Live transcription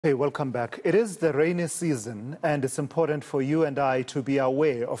Hey, welcome back. It is the rainy season, and it's important for you and I to be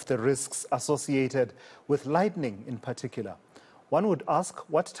aware of the risks associated with lightning in particular. One would ask,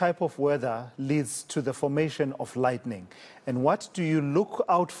 what type of weather leads to the formation of lightning? And what do you look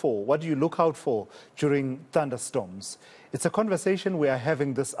out for? What do you look out for during thunderstorms? It's a conversation we are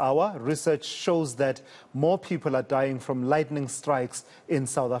having this hour. Research shows that more people are dying from lightning strikes in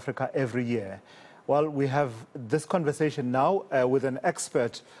South Africa every year. Well, we have this conversation now with an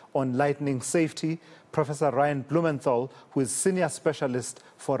expert on lightning safety, Professor Ryan Blumenthal, who is Senior Specialist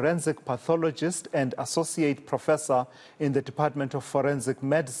Forensic Pathologist and Associate Professor in the Department of Forensic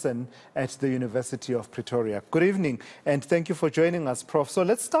Medicine at the University of Pretoria. Good evening, and thank you for joining us, Prof. So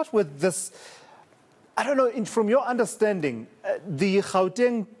let's start with this. I don't know, from your understanding, the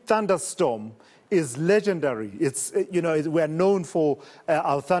Gauteng thunderstorm is legendary. It's, we are known for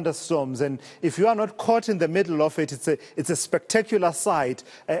our thunderstorms, and if you are not caught in the middle of it, it's a spectacular sight,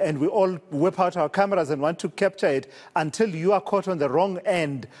 and we all whip out our cameras and want to capture it until you are caught on the wrong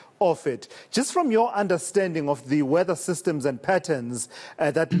end of it. Just from your understanding of the weather systems and patterns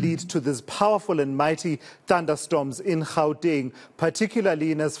that lead to these powerful and mighty thunderstorms in Gauteng,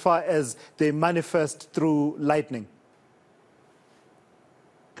 particularly in as far as they manifest through lightning.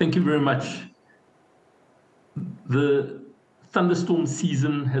 Thank you very much. The thunderstorm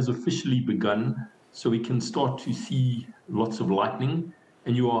season has officially begun, so we can start to see lots of lightning.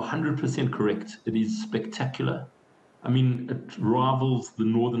 And you are 100% correct. It is spectacular. I mean, it rivals the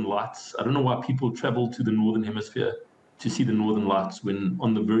northern lights. I don't know why people travel to the northern hemisphere to see the northern lights when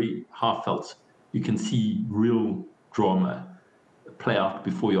on the very high veld you can see real drama play out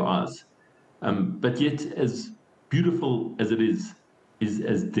before your eyes. But yet, as beautiful as it is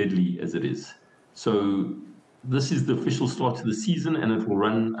as deadly as it is. So this is the official start to the season, and it will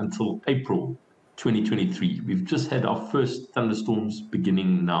run until April 2023. We've just had our first thunderstorms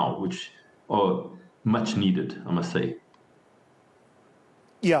beginning now, which are much needed, I must say.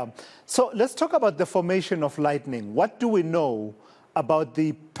 Yeah. So let's talk about the formation of lightning. What do we know about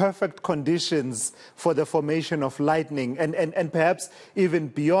the perfect conditions for the formation of lightning? And perhaps even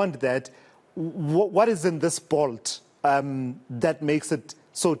beyond that, what is in this bolt that makes it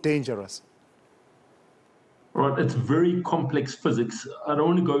so dangerous? Right, it's very complex physics. I don't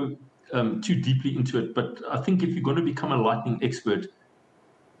want to go too deeply into it, but I think if you're going to become a lightning expert,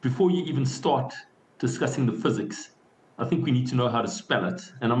 before you even start discussing the physics, I think we need to know how to spell it.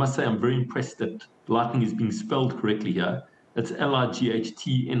 And I must say I'm very impressed that lightning is being spelled correctly here. It's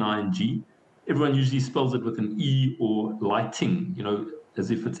L-I-G-H-T-N-I-N-G. Everyone usually spells it with an E or lighting,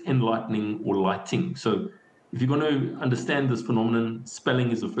 as if it's enlightening or lighting. So if you're going to understand this phenomenon, spelling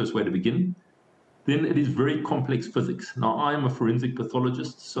is the first way to begin. Then it is very complex physics. Now, I am a forensic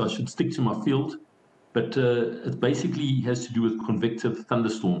pathologist, so I should stick to my field, but it basically has to do with convective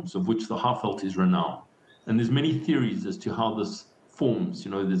thunderstorms, of which the high veld is renowned. And there's many theories as to how this forms.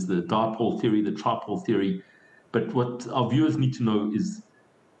 There's the dipole theory, the tripole theory, but what our viewers need to know is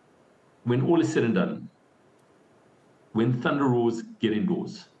when all is said and done, when thunder roars, get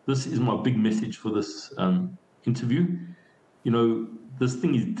indoors. This is my big message for this interview. This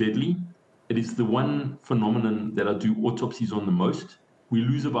thing is deadly. It is the one phenomenon that I do autopsies on the most. We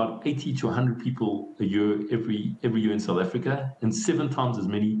lose about 80 to 100 people a year, every year in South Africa, and 7 times as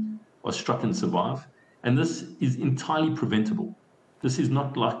many are struck and survive. And this is entirely preventable. This is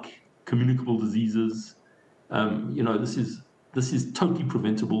not like communicable diseases. This is totally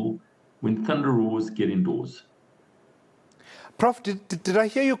preventable. When thunder roars, get indoors. Prof, did I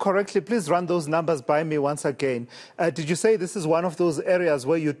hear you correctly? Please run those numbers by me once again. Did you say this is one of those areas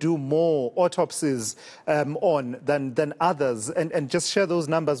where you do more autopsies on than others? And just share those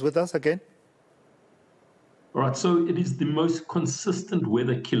numbers with us again. All right, so it is the most consistent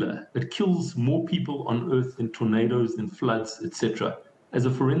weather killer. It kills more people on Earth than tornadoes, than floods, etc. As a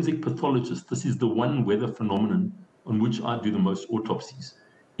forensic pathologist, this is the one weather phenomenon on which I do the most autopsies.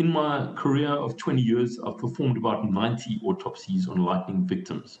 In my career of 20 years, I've performed about 90 autopsies on lightning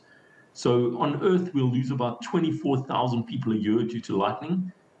victims. So on Earth, we'll lose about 24,000 people a year due to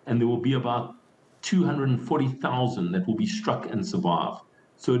lightning, and there will be about 240,000 that will be struck and survive.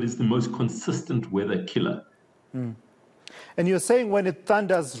 So it is the most consistent weather killer. And you're saying when it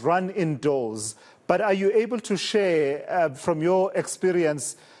thunders, run indoors. But are you able to share from your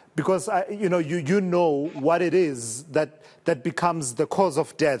experience, because you know what it is that becomes the cause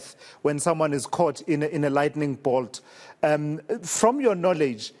of death when someone is caught in a lightning bolt. From your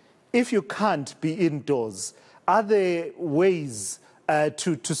knowledge, if you can't be indoors, are there ways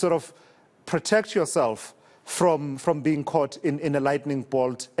to sort of protect yourself from being caught in a lightning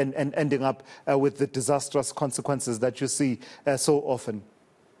bolt and ending up with the disastrous consequences that you see so often?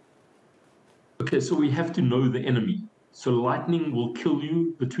 Okay, so we have to know the enemy. So lightning will kill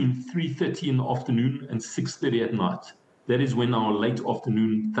you between 3:30 in the afternoon and 6:30 at night. That is when our late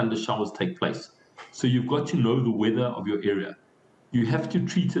afternoon thunder showers take place. So you've got to know the weather of your area. You have to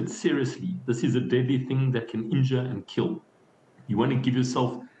treat it seriously. This is a deadly thing that can injure and kill. You want to give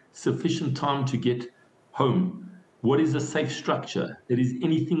yourself sufficient time to get home. What is a safe structure? It is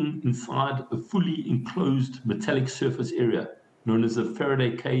anything inside a fully enclosed metallic surface area, known as a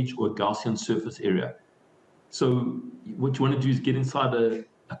Faraday cage or a Gaussian surface area. So what you want to do is get inside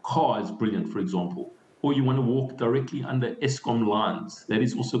a car is brilliant, for example, or you want to walk directly under Eskom lines. That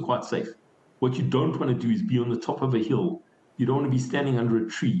is also quite safe. What you don't want to do is be on the top of a hill. You don't want to be standing under a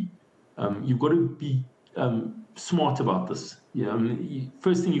tree. You've got to be smart about this.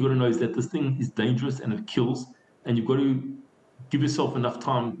 First thing you've got to know is that this thing is dangerous and it kills, and you've got to give yourself enough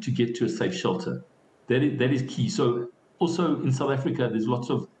time to get to a safe shelter. That is key. So also in South Africa, there's lots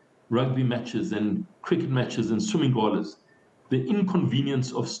of rugby matches and cricket matches and swimming galas. The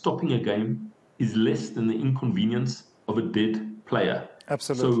inconvenience of stopping a game is less than the inconvenience of a dead player.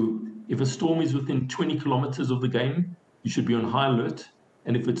 Absolutely. So if a storm is within 20 kilometers of the game, you should be on high alert.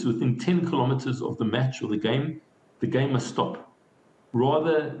 And if it's within 10 kilometers of the match or the game must stop.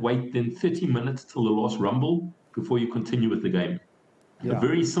 Rather wait than 30 minutes till the last rumble before you continue with the game. Yeah. A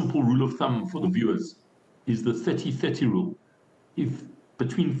very simple rule of thumb for the viewers is the 30-30 rule. If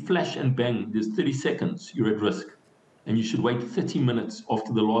between flash and bang, there's 30 seconds, you're at risk. And you should wait 30 minutes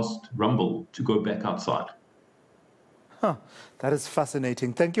after the last rumble to go back outside. Huh. That is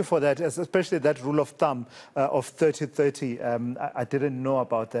fascinating. Thank you for that, especially that rule of thumb of 30-30. I didn't know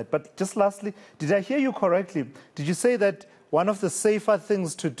about that. But just lastly, did I hear you correctly? Did you say that one of the safer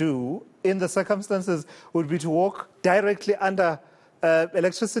things to do in the circumstances would be to walk directly under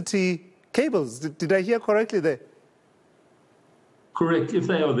electricity cables? Did I hear correctly there? Correct. If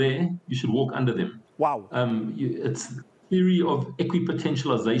they are there, you should walk under them. Wow. It's theory of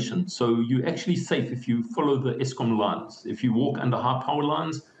equipotentialization. So you're actually safe if you follow the Eskom lines. If you walk under high power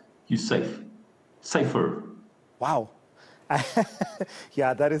lines, you're safe. Safer. Wow.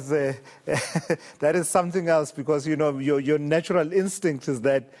 Yeah, that is that is something else, because your natural instinct is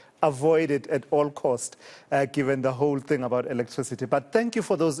that avoid it at all cost, given the whole thing about electricity. But thank you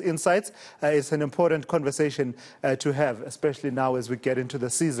for those insights. It's an important conversation to have, especially now as we get into the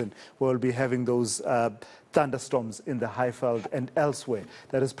season. We'll be having those thunderstorms in the Highveld and elsewhere.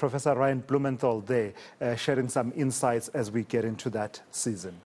 That is Professor Ryan Blumenthal there, sharing some insights as we get into that season.